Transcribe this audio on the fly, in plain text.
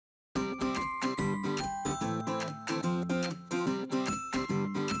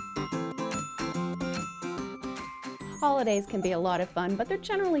Holidays can be a lot of fun, but they're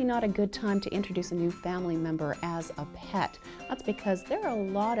generally not a good time to introduce a new family member as a pet. That's because there are a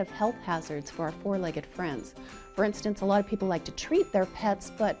lot of health hazards for our four-legged friends. For instance, a lot of people like to treat their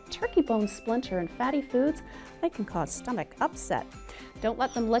pets, but turkey bones splinter and fatty foods, they can cause stomach upset. Don't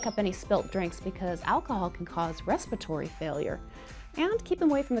let them lick up any spilt drinks because alcohol can cause respiratory failure. And keep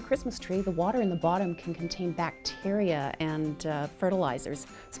them away from the Christmas tree. The water in the bottom can contain bacteria and fertilizers.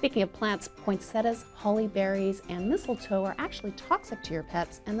 Speaking of plants, poinsettias, holly berries, and mistletoe are actually toxic to your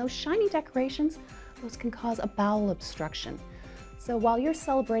pets, and those shiny decorations, those can cause a bowel obstruction. So while you're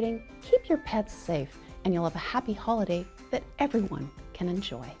celebrating, keep your pets safe, and you'll have a happy holiday that everyone can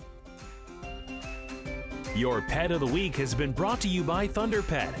enjoy. Your Pet of the Week has been brought to you by Thunder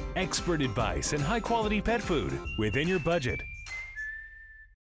Pet. Expert advice and high-quality pet food within your budget.